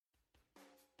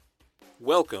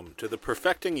Welcome to the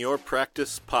Perfecting Your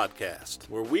Practice podcast,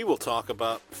 where we will talk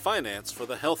about finance for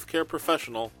the healthcare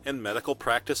professional and medical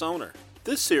practice owner.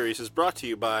 This series is brought to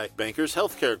you by Bankers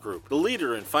Healthcare Group, the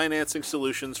leader in financing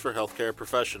solutions for healthcare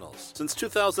professionals. Since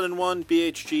 2001,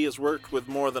 BHG has worked with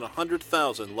more than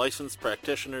 100,000 licensed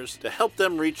practitioners to help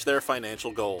them reach their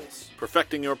financial goals.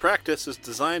 Perfecting Your Practice is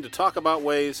designed to talk about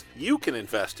ways you can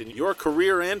invest in your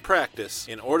career and practice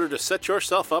in order to set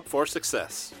yourself up for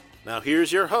success. Now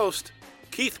here's your host,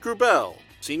 Keith Grubel,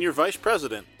 Senior Vice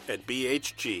President at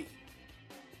BHG.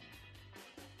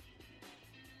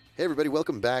 Hey everybody,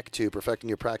 welcome back to Perfecting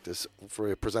Your Practice,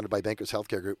 presented by Bankers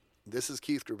Healthcare Group. This is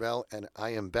Keith Grubel, and I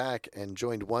am back and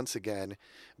joined once again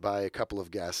by a couple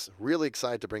of guests. Really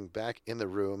excited to bring back in the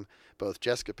room both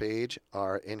Jessica Page,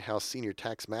 our in-house Senior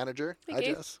Tax Manager. Hey, Hi,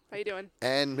 Keith. Jess. How you doing?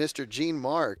 And Mr. Gene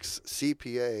Marks,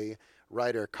 CPA,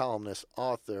 writer, columnist,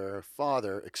 author,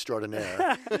 father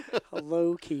extraordinaire.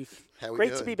 Hello, Keith. How we Great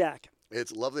doing? to be back.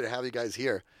 It's lovely to have you guys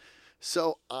here.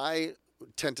 So I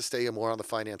tend to stay more on the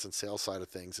finance and sales side of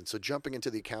things. And so jumping into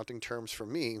the accounting terms for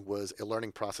me was a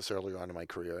learning process earlier on in my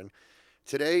career. And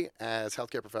today, as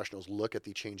healthcare professionals look at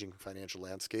the changing financial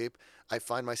landscape, I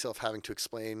find myself having to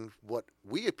explain what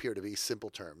we appear to be simple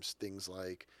terms, things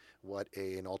like what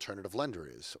an alternative lender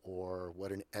is, or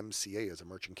what an MCA is, a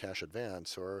merchant cash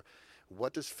advance, or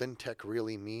what does fintech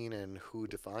really mean and who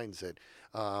defines it?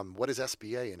 What is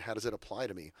SBA and how does it apply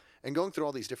to me? And going through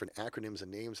all these different acronyms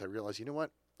and names, I realized, you know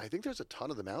what? I think there's a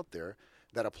ton of them out there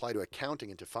that apply to accounting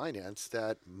and to finance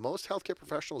that most healthcare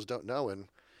professionals don't know. And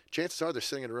chances are they're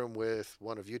sitting in a room with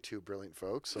one of you two brilliant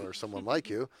folks or someone like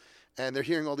you, and they're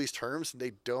hearing all these terms and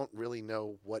they don't really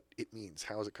know what it means.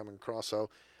 How is it coming across? So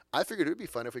I figured it would be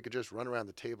fun if we could just run around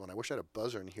the table. And I wish I had a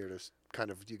buzzer in here to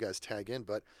kind of you guys tag in,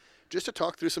 but just to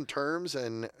talk through some terms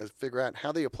and figure out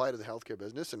how they apply to the healthcare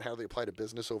business and how they apply to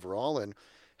business overall, and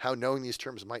how knowing these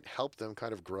terms might help them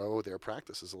kind of grow their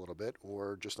practices a little bit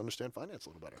or just understand finance a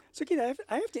little better. So, Keith,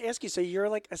 I have to ask you. So, you're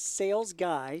like a sales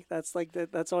guy. That's like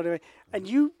that's all. And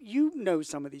you know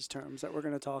some of these terms that we're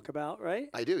going to talk about, right?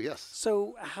 I do, yes.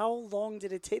 So, how long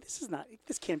did it take?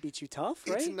 This can't be too tough,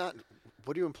 right? It's not.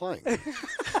 What are you implying?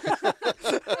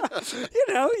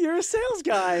 You're a sales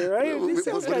guy, right? What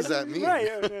does that mean? Right.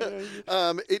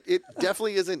 It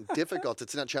definitely isn't difficult.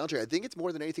 It's not challenging. I think it's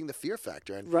more than anything the fear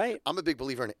factor. And Right. I'm a big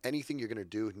believer in anything you're going to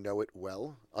do, know it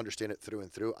well, understand it through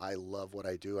and through. I love what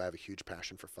I do. I have a huge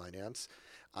passion for finance.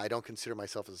 I don't consider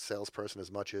myself as a salesperson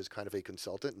as much as kind of a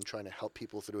consultant and trying to help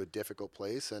people through a difficult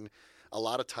place. And a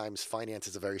lot of times finance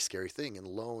is a very scary thing and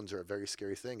loans are a very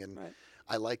scary thing. And Right.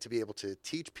 I like to be able to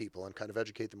teach people and kind of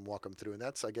educate them, walk them through. And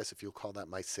that's, I guess, if you'll call that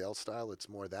my sales style, it's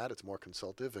more that. It's more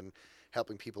consultative and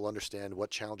helping people understand what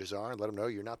challenges are and let them know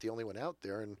you're not the only one out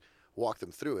there and walk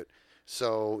them through it.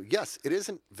 So, yes, it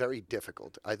isn't very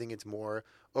difficult. I think it's more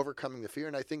overcoming the fear.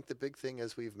 And I think the big thing,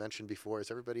 as we've mentioned before,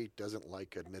 is everybody doesn't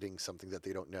like admitting something that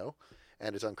they don't know.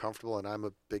 And it's uncomfortable. And I'm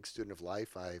a big student of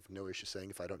life. I have no issue saying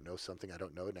if I don't know something, I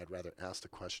don't know it. And I'd rather ask the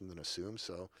question than assume.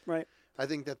 So Right. I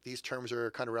think that these terms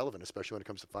are kind of relevant, especially when it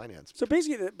comes to finance. So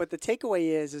basically, but the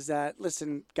takeaway is that,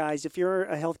 listen, guys, if you're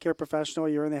a healthcare professional,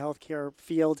 you're in the healthcare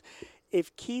field,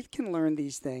 if Keith can learn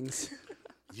these things,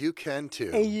 You can too.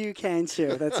 and you can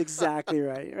too. That's exactly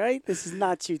right? This is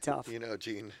not too tough. You know,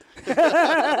 Gene.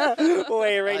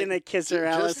 Boy, right in the kisser,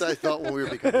 Alice. Just I thought when we were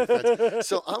becoming friends.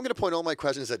 So I'm going to point all my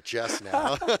questions at Jess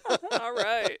now. All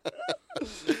right.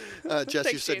 Jess,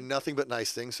 Thanks, you've said Gene. nothing but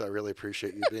nice things, so I really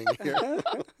appreciate you being here.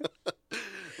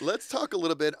 Let's talk a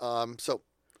little bit. So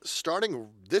starting,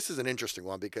 this is an interesting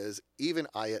one because even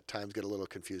I at times get a little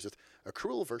confused with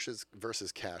accrual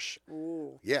versus cash.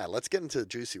 Ooh. Yeah, let's get into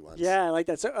juicy ones. Yeah, I like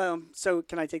that. So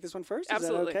can I take this one first?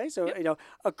 Absolutely. Is that okay? So, Yep.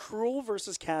 accrual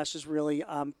versus cash is really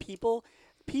people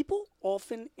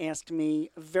often ask me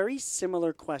a very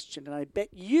similar question, and I bet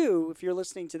you, if you're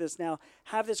listening to this now,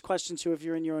 have this question too if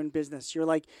you're in your own business. You're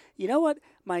like, you know what?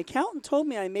 My accountant told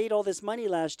me I made all this money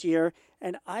last year,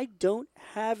 and I don't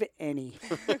have any.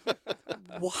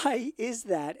 Why is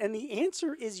that? And the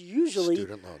answer is usually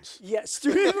Student loans. Yes,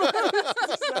 student loans.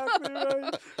 That's exactly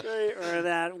right. Right. Or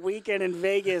that weekend in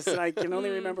Vegas, I can only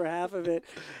remember half of it.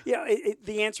 Yeah,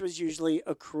 the answer is usually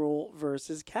accrual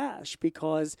versus cash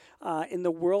because in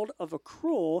the world of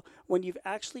accrual, when you've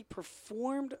actually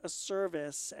performed a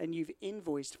service and you've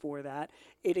invoiced for that,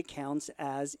 it accounts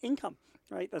as income.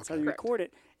 Right? That's how you Correct. record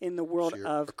it in the world So you're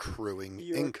of accruing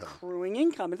you're income. accruing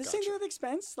income. And the same Gotcha. thing with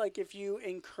expense. Like if you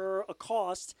incur a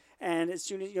cost, and as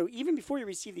soon as even before you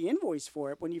receive the invoice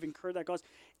for it, when you've incurred that cost,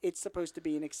 it's supposed to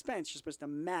be an expense. You're supposed to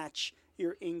match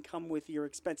your income with your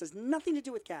expense. It has nothing to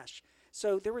do with cash.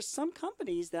 So there were some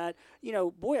companies that,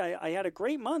 boy, I had a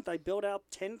great month. I billed out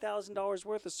 $10,000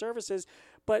 worth of services,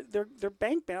 but their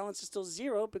bank balance is still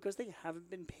zero because they haven't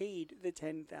been paid the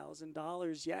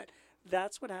 $10,000 yet.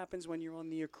 That's what happens when you're on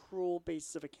the accrual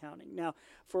basis of accounting. Now,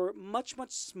 for much,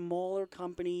 much smaller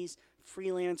companies,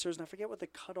 freelancers, and I forget what the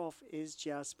cutoff is,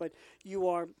 Jess, but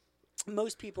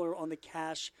most people are on the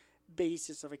cash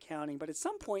basis of accounting. But at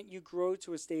some point, you grow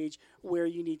to a stage where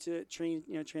you need to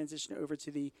transition over to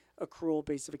the accrual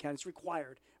basis of accounting. It's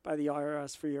required by the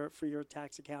IRS for your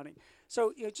tax accounting.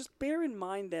 So just bear in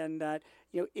mind then that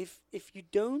if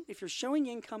you're showing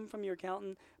income from your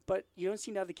accountant, but you don't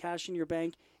seem to have the cash in your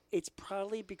bank, it's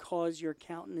probably because your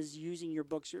accountant is using your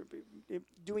books,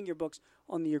 doing your books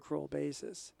on the accrual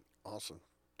basis. Awesome.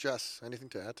 Jess, anything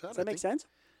to add to that? Does that make sense?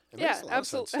 Yeah,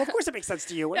 absolutely. Well, of course it makes sense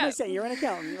to you. What am I saying? You're an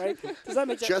accountant, right? Does that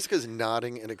make sense? Jessica's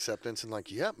nodding in acceptance and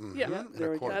Yeah,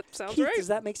 there we go. That sounds Keith, right. does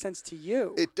that make sense to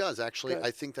you? It does, actually. Good.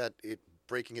 I think that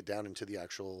breaking it down into the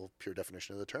actual pure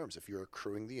definition of the terms. If you're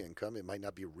accruing the income, it might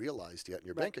not be realized yet in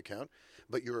your bank account,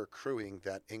 but you're accruing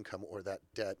that income or that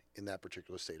debt in that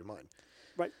particular state of mind.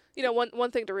 Right.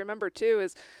 One thing to remember too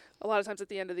is a lot of times at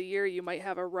the end of the year you might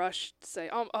have a rush to say,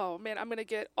 oh man, I'm going to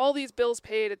get all these bills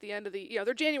paid at the end of the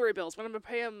they're January bills, but I'm going to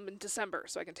pay them in December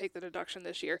so I can take the deduction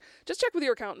this year. Just check with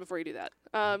your accountant before you do that,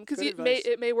 because it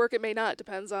may work, it may not.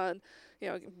 Depends on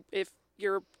if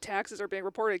your taxes are being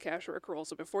reported cash or accrual.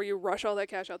 So before you rush all that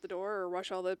cash out the door or rush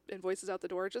all the invoices out the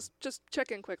door, just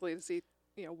check in quickly to see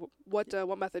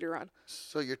what method you're on.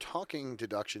 So you're talking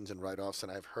deductions and write-offs,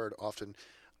 and I've heard often.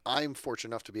 I'm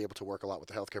fortunate enough to be able to work a lot with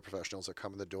the healthcare professionals that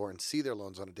come in the door and see their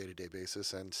loans on a day-to-day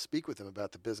basis and speak with them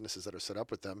about the businesses that are set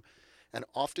up with them. And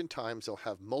oftentimes they'll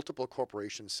have multiple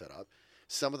corporations set up,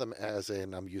 some of them as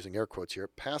in, I'm using air quotes here,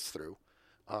 pass-through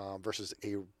versus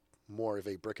a more of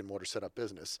a brick-and-mortar set-up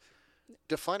business.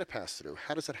 Define a pass-through.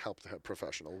 How does that help the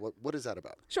professional? What is that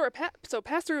about? Sure. So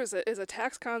pass-through is a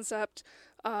tax concept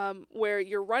where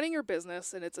you're running your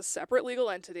business and it's a separate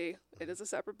legal entity. It is a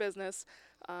separate business.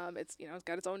 It's it's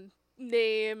got its own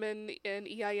name and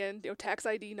EIN, tax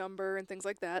ID number and things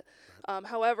like that.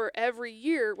 However, every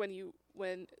year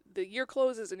when the year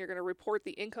closes and you're going to report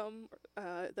the income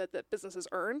that the business has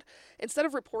earned, instead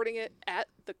of reporting it at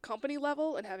the company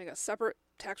level and having a separate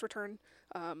tax return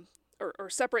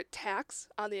or separate tax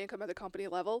on the income at the company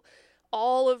level,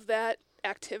 all of that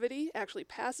activity actually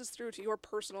passes through to your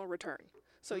personal return.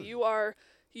 So you are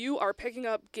picking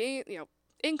up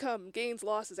income, gains,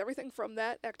 losses, everything from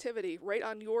that activity right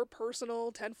on your personal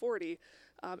 1040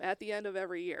 at the end of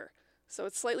every year. So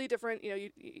it's slightly different.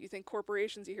 You think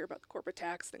corporations, you hear about the corporate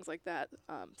tax, things like that.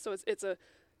 So it's a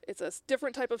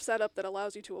different type of setup that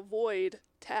allows you to avoid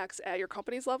tax at your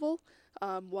company's level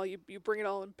while you bring it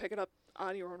all and pick it up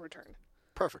on your own return.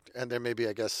 Perfect. And there may be,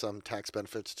 I guess, some tax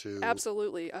benefits to...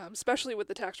 Absolutely. Especially with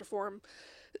the tax reform,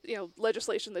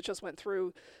 legislation that just went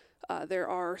through. There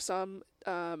are some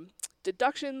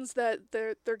deductions that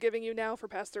they're giving you now for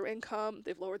pass-through income.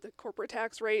 They've lowered the corporate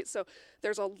tax rate. So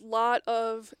there's a lot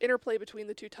of interplay between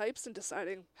the two types and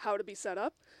deciding how to be set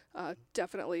up.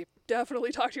 Definitely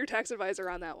talk to your tax advisor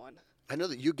on that one. I know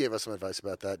that you gave us some advice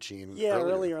about that, Gene. Yeah,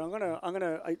 earlier.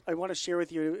 I want to share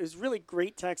with you. It was really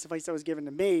great tax advice that was given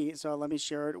to me. So let me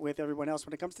share it with everyone else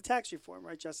when it comes to tax reform,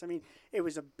 right, Jess? I mean, it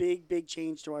was a big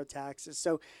change to our taxes.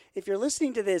 So if you're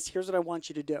listening to this, here's what I want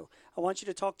you to do. I want you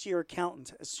to talk to your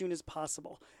accountant as soon as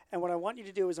possible. And what I want you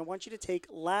to do is I want you to take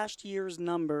last year's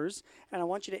numbers and I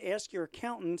want you to ask your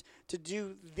accountant to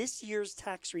do this year's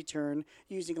tax return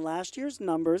using last year's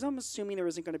numbers. I'm assuming there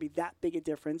isn't going to be that big a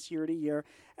difference year to year.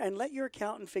 And let your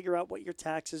accountant figure out what your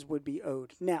taxes would be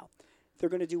owed. Now, they're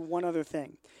going to do one other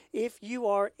thing. If you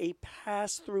are a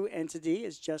pass-through entity,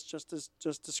 as Jess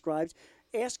just described,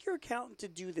 ask your accountant to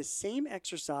do the same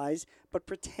exercise, but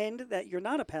pretend that you're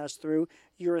not a pass-through.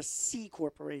 You're a C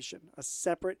corporation, a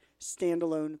separate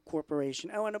standalone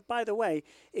corporation. Oh, and by the way,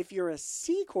 if you're a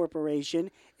C corporation,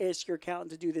 ask your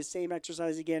accountant to do the same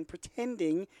exercise again,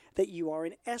 pretending that you are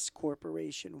an S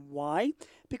corporation. Why?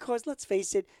 Because let's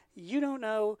face it, you don't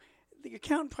know. The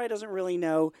accountant probably doesn't really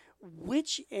know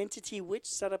which entity, which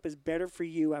setup is better for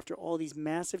you after all these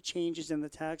massive changes in the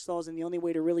tax laws. And the only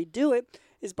way to really do it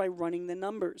is by running the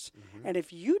numbers. Mm-hmm. And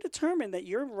if you determine that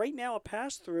you're right now a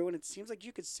pass-through and it seems like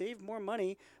you could save more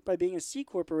money by being a C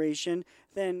corporation,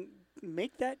 then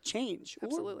make that change.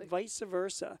 Absolutely. Or vice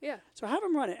versa. Yeah. So have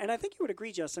them run it. And I think you would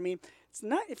agree, Jess. I mean, it's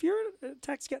not, if you're a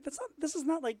tax guy, this is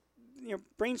not like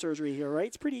brain surgery here, right?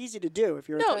 It's pretty easy to do if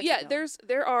you're a tax accountant.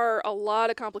 There are a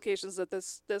lot of complications that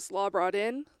this law brought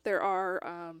in. There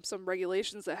are some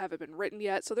regulations that haven't been written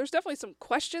yet, so there's definitely some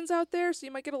questions out there. So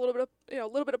you might get a little bit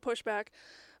of pushback,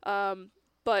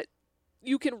 but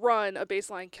you can run a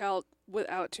baseline calc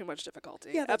without too much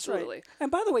difficulty. Yeah, that's Absolutely. right.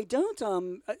 And by the way, don't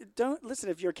listen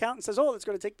if your accountant says, "Oh, it's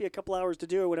going to take me a couple hours to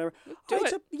do or whatever." Do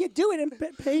it. Do it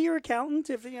and pay your accountant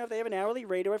if if they have an hourly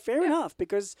rate or fair enough,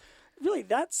 because really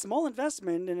that small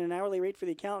investment in an hourly rate for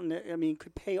the accountant, I mean,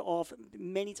 could pay off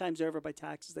many times over by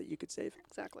taxes that you could save.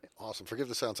 Exactly. Awesome. Forgive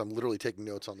the sounds. I'm literally taking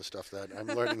notes on the stuff that I'm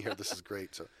learning here. This is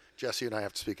great. So Jesse and I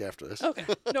have to speak after this. Okay,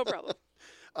 no problem.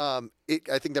 I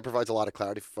think that provides a lot of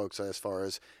clarity for folks as far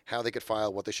as how they could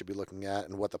file, what they should be looking at,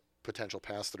 and what the potential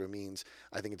pass-through means.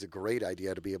 I think it's a great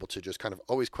idea to be able to just kind of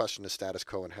always question the status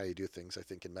quo and how you do things. I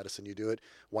think in medicine you do it.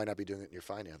 Why not be doing it in your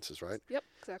finances, right? Yep,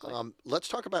 exactly. Let's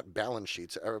talk about balance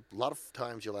sheets. A lot of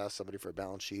times you'll ask somebody for a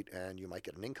balance sheet and you might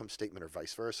get an income statement or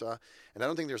vice versa. And I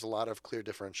don't think there's a lot of clear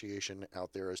differentiation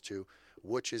out there as to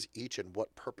which is each and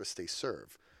what purpose they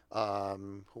serve.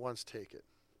 Who wants to take it?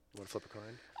 You want to flip a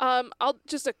coin? I'll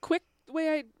just a quick way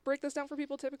I break this down for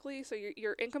people typically. So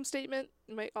your income statement,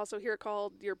 you might also hear it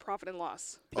called your profit and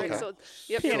loss. Right? Okay. So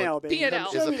yep, P&L, baby. P&L.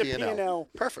 Is a Show me the P&L. P&L.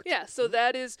 Perfect. Yeah, so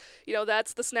that is,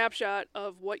 that's the snapshot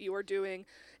of what you are doing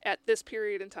at this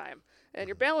period in time. And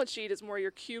your balance sheet is more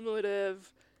your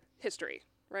cumulative history,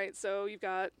 right? So you've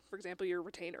got, for example, your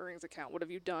retained earnings account. What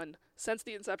have you done since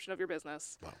the inception of your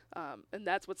business? Wow. And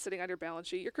that's what's sitting on your balance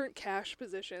sheet, your current cash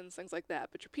positions, things like that.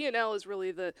 But your P&L is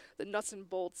really the nuts and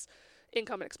bolts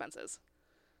income and expenses.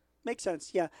 Makes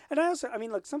sense, yeah. And I also, I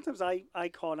mean, look, sometimes I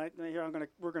call, and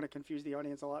we're gonna confuse the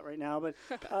audience a lot right now, but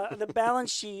the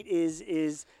balance sheet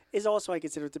is also I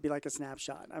consider it to be like a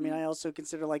snapshot. I mean, I also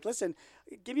consider like, listen,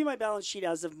 give me my balance sheet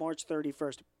as of March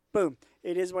 31st. Boom,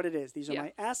 it is what it is. These are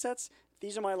my assets.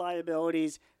 These are my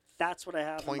liabilities. That's what I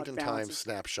have. Point in time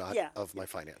snapshot of my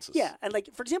finances. Yeah, and like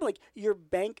for example, like your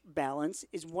bank balance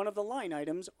is one of the line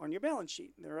items on your balance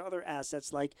sheet. There are other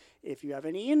assets like if you have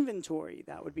any inventory,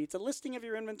 that would be it's a listing of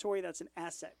your inventory. That's an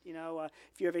asset.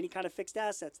 If you have any kind of fixed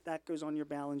assets, that goes on your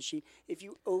balance sheet. If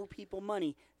you owe people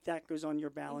money, that goes on your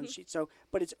balance sheet. So,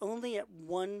 but it's only at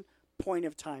one point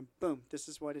of time. Boom, this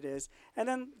is what it is. And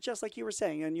then just like you were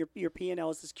saying, and your P&L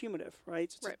is this cumulative,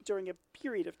 right? So it's during a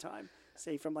period of time.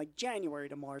 Say from like January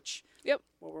to March. Yep.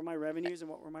 What were my revenues and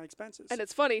what were my expenses? And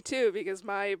it's funny too because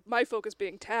my focus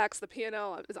being tax, the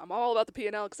P&L, I'm all about the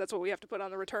P&L because that's what we have to put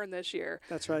on the return this year.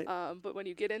 That's right. But when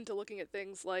you get into looking at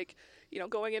things like,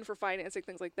 going in for financing,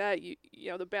 things like that,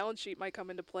 the balance sheet might come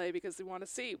into play because they want to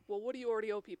see, well, what do you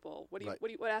already owe people? What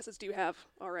assets do you have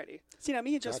already? See, now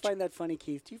me and just find that funny,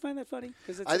 Keith. Do you find that funny?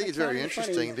 Because I think it's very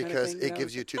interesting because it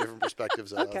gives you two different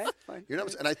perspectives of fine. your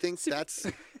numbers, and I think that's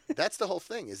the whole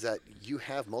thing is that you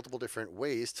have multiple different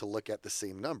ways to look at the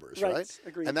same numbers, right?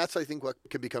 Agreed. And that's I think what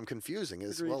can become confusing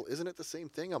is Agreed. well, isn't it the same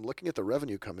thing? I'm looking at the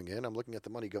revenue coming in, I'm looking at the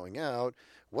money going out.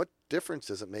 What difference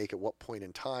does it make at what point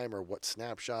in time or what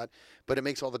snapshot? But it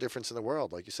makes all the difference in the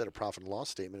world. Like you said, a profit and loss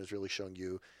statement is really showing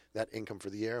you that income for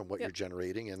the year and what you're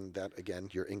generating, and that again,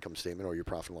 your income statement or your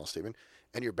profit and loss statement.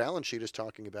 And your balance sheet is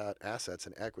talking about assets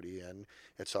and equity, and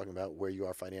it's talking about where you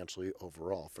are financially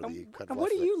overall for the kind of. And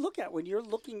what do you look at when you're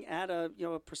looking at a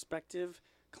prospective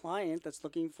client that's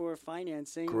looking for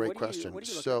financing? Great question.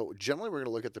 So generally we're going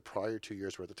to look at the prior 2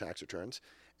 years worth of tax returns,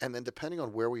 and then depending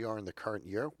on where we are in the current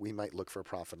year, we might look for a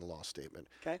profit and loss statement.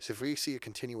 Okay. So if we see a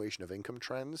continuation of income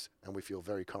trends and we feel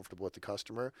very comfortable with the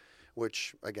customer,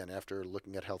 which again, after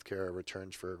looking at healthcare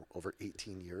returns for over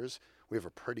 18 years, we have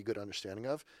a pretty good understanding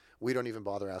of, we don't even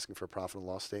bother asking for a profit and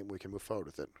loss statement. We can move forward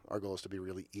with it. Our goal is to be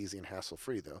really easy and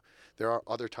hassle-free, though. There are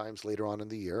other times later on in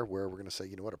the year where we're going to say,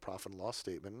 you know what, a profit and loss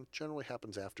statement generally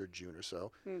happens after June or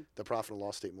so. The profit and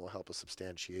loss statement will help us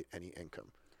substantiate any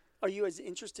income. Are you as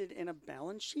interested in a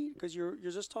balance sheet? Because you're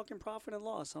just talking profit and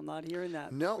loss. I'm not hearing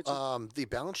that. No, the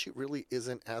balance sheet really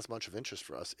isn't as much of interest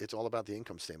for us. It's all about the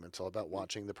income statement. It's all about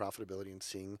watching the profitability and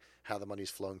seeing how the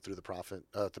money's flowing through the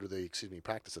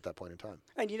practice at that point in time.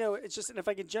 And it's just, and if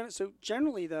I could, so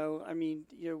generally though, I mean,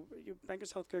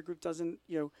 Bankers Healthcare Group doesn't,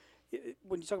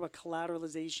 when you talk about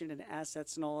collateralization and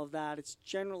assets and all of that, it's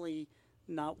generally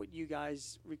not what you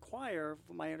guys require.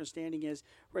 My understanding is,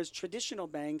 whereas traditional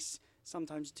banks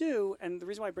sometimes do. And the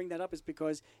reason why I bring that up is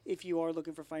because if you are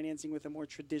looking for financing with a more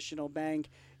traditional bank,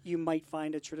 you might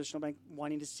find a traditional bank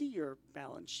wanting to see your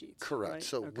balance sheets. Correct. Right?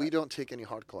 So we don't take any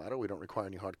hard collateral. We don't require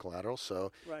any hard collateral.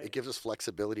 So it gives us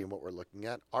flexibility in what we're looking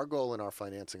at. Our goal in our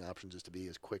financing options is to be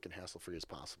as quick and hassle-free as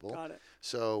possible. Got it.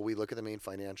 So we look at the main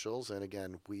financials. And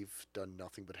again, we've done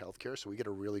nothing but healthcare. So we get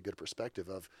a really good perspective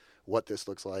of what this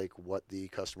looks like, what the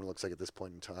customer looks like at this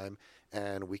point in time.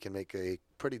 And we can make a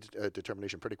pretty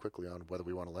determination pretty quickly on whether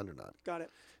we want to lend or not. Got it.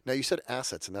 Now, you said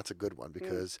assets, and that's a good one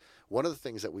because one of the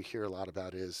things that we hear a lot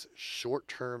about is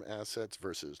short-term assets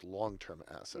versus long-term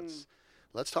assets.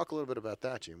 Let's talk a little bit about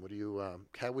that, Gene.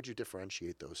 How would you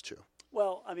differentiate those two?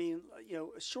 Well, I mean,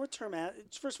 short-term.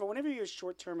 First of all, whenever you're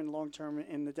short-term and long-term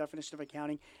in the definition of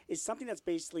accounting, is something that's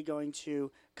basically going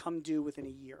to come due within a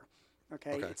year.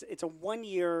 Okay, it's a 1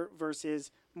 year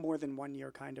versus more than 1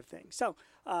 year kind of thing. So,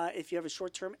 if you have a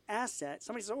short-term asset,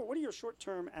 somebody says, "Oh, what are your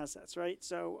short-term assets?" Right?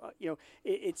 So,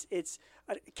 it's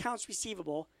accounts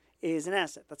receivable is an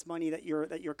asset. That's money that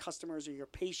your customers or your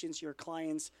patients, your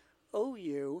clients owe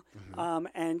you,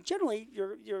 and generally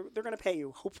they're going to pay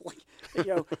you. Hopefully,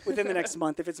 within the next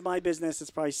month. If it's my business,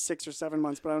 it's probably 6 or 7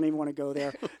 months, but I don't even want to go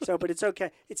there. So, but it's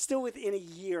okay. It's still within a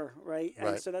year, right?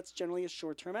 And so that's generally a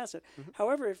short-term asset.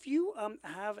 However, if you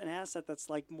have an asset that's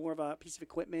like more of a piece of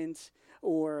equipment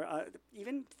or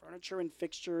even furniture and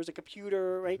fixtures, a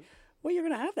computer, right? Well, you're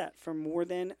going to have that for more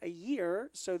than a year.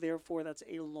 So therefore, that's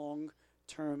a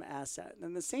long-term asset.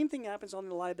 And the same thing happens on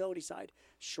the liability side.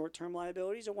 Short-term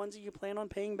liabilities are ones that you plan on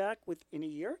paying back within a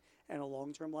year, and a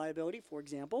long-term liability, for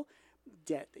example,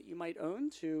 debt that you might own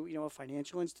to a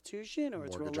financial institution or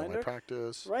to a lender. Mortgage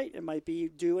practice. Right. It might be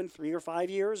due in 3 or 5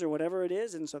 years or whatever it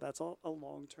is, and so that's all a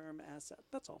long-term asset.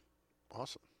 That's all.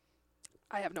 Awesome.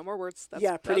 I have no more words. That's,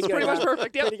 pretty good. Pretty much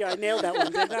perfect. Yep. Pretty good. I nailed that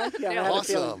one, didn't I? Yeah, I had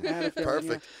Awesome. I had a feeling,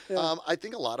 Perfect. Yeah. I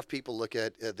think a lot of people look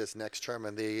at this next term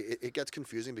and it gets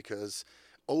confusing because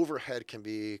overhead can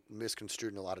be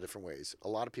misconstrued in a lot of different ways. A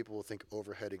lot of people will think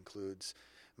overhead includes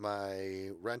my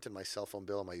rent and my cell phone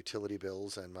bill, my utility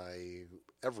bills, and my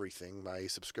everything, my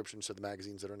subscriptions to the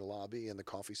magazines that are in the lobby and the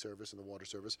coffee service and the water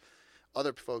service.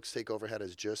 Other folks take overhead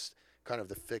as just kind of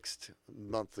the fixed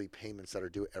monthly payments that are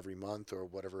due every month or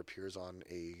whatever appears on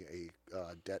a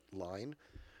debt line.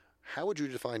 How would you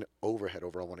define overhead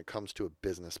overall when it comes to a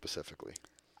business specifically?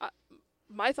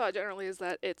 My thought generally is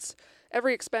that it's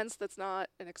every expense that's not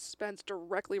an expense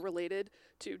directly related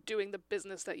to doing the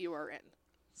business that you are in.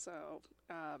 So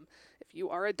if you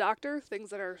are a doctor, things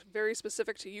that are very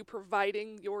specific to you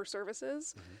providing your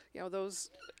services, those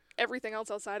everything else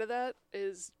outside of that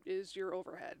is your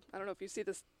overhead. I don't know if you see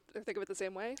this or think of it the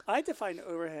same way. I define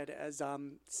overhead as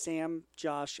Sam,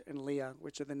 Josh, and Leah,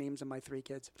 which are the names of my 3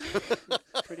 kids.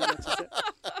 Pretty much is it.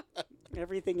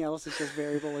 Everything else is just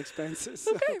variable expenses.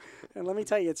 Okay. And let me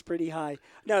tell you, it's pretty high.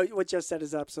 No, what Jess said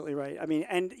is absolutely right. I mean,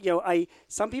 and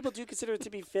some people do consider it to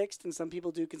be fixed, and some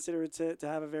people do consider it to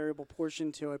have a variable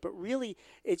portion to it. But really,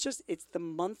 it's the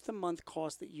month-to-month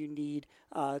cost that you need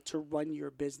to run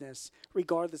your business,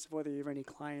 regardless of whether you have any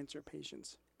clients or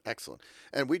patients. Excellent.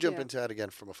 And we jump into that again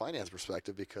from a finance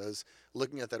perspective because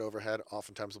looking at that overhead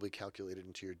oftentimes will be calculated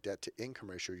into your debt to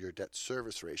income ratio, your debt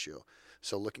service ratio.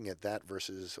 So looking at that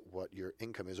versus what your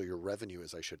income is or your revenue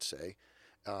is, I should say,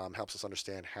 helps us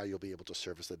understand how you'll be able to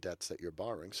service the debts that you're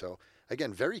borrowing. So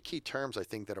again, very key terms I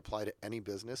think that apply to any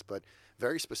business, but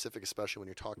very specific, especially when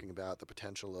you're talking about the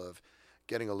potential of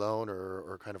getting a loan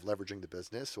or kind of leveraging the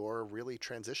business or really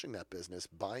transitioning that business,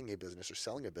 buying a business or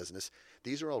selling a business.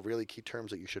 These are all really key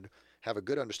terms that you should have a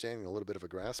good understanding, a little bit of a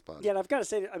grasp on. Yeah, and I've got to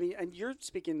say, and you're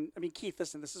speaking, Keith,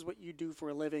 listen, this is what you do for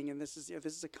a living, and this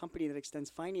is a company that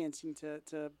extends financing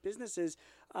to businesses.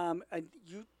 And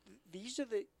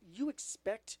you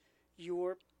expect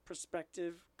your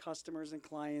prospective customers and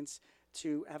clients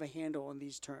to have a handle on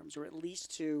these terms, or at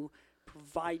least to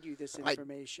provide you this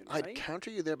information. I'd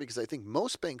counter you there because I think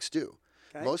most banks do.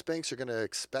 Okay. Most banks are going to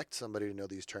expect somebody to know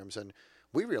these terms, and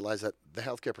we realize that the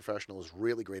healthcare professional is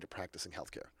really great at practicing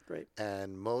healthcare. Great.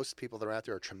 And most people that are out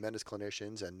there are tremendous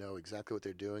clinicians and know exactly what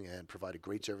they're doing and provide a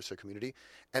great service to the community.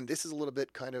 And this is a little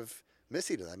bit kind of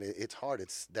messy to them. It's hard.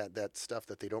 It's that stuff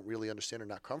that they don't really understand or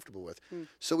not comfortable with.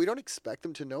 So we don't expect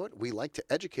them to know it. We like to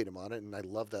educate them on it, and I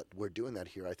love that we're doing that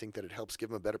here. I think that it helps give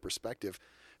them a better perspective.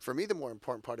 For me, the more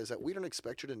important part is that we don't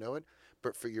expect you to know it,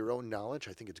 but for your own knowledge,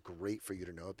 I think it's great for you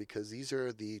to know it because these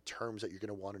are the terms that you're going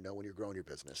to want to know when you're growing your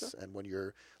business and when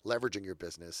you're leveraging your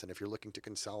business and if you're looking to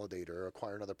consolidate or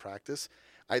acquire another practice.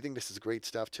 I think this is great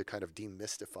stuff to kind of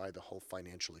demystify the whole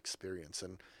financial experience.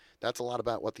 And that's a lot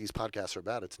about what these podcasts are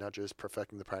about. It's not just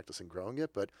perfecting the practice and growing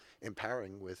it, but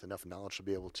empowering with enough knowledge to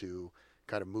be able to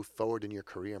kind of move forward in your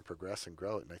career and progress and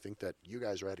grow it. And I think that you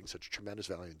guys are adding such tremendous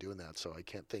value in doing that. So I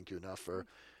can't thank you enough for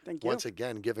once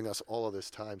again giving us all of this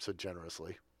time so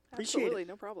generously. Absolutely,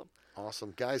 no problem.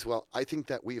 Awesome. Guys, well, I think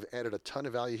that we've added a ton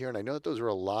of value here, and I know that those are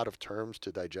a lot of terms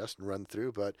to digest and run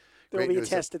through, but there will be a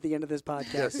test at the end of this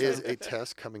podcast. There is a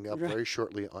test coming up very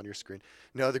shortly on your screen.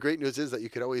 No, the great news is that you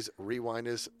could always rewind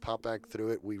this, pop back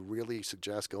through it. We really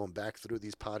suggest going back through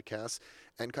these podcasts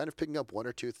and kind of picking up one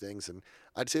or two things. And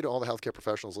I'd say to all the healthcare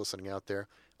professionals listening out there,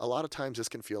 a lot of times this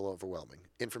can feel overwhelming.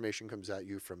 Information comes at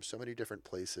you from so many different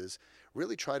places.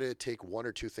 Really try to take one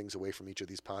or two things away from each of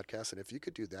these podcasts. And if you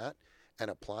could do that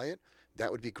and apply it,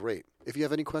 that would be great. If you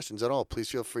have any questions at all, please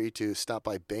feel free to stop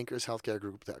by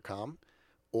bankershealthcaregroup.com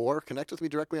or connect with me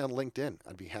directly on LinkedIn.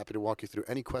 I'd be happy to walk you through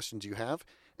any questions you have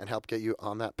and help get you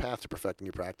on that path to perfecting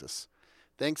your practice.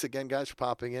 Thanks again, guys, for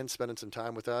popping in, spending some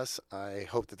time with us. I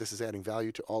hope that this is adding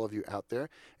value to all of you out there,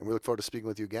 and we look forward to speaking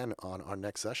with you again on our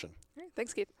next session. All right,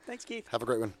 thanks, Keith. Thanks, Keith. Have a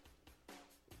great one.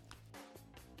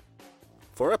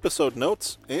 For episode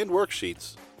notes and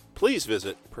worksheets, please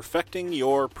visit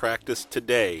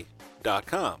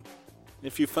perfectingyourpracticetoday.com.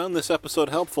 If you found this episode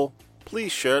helpful,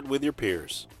 please share it with your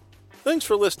peers. Thanks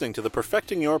for listening to the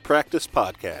Perfecting Your Practice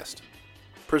podcast,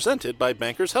 presented by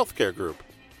Bankers Healthcare Group,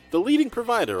 the leading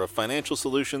provider of financial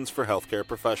solutions for healthcare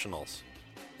professionals.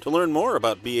 To learn more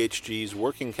about BHG's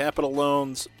working capital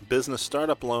loans, business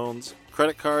startup loans,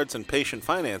 credit cards, and patient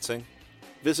financing,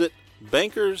 visit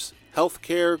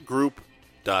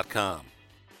bankershealthcaregroup.com.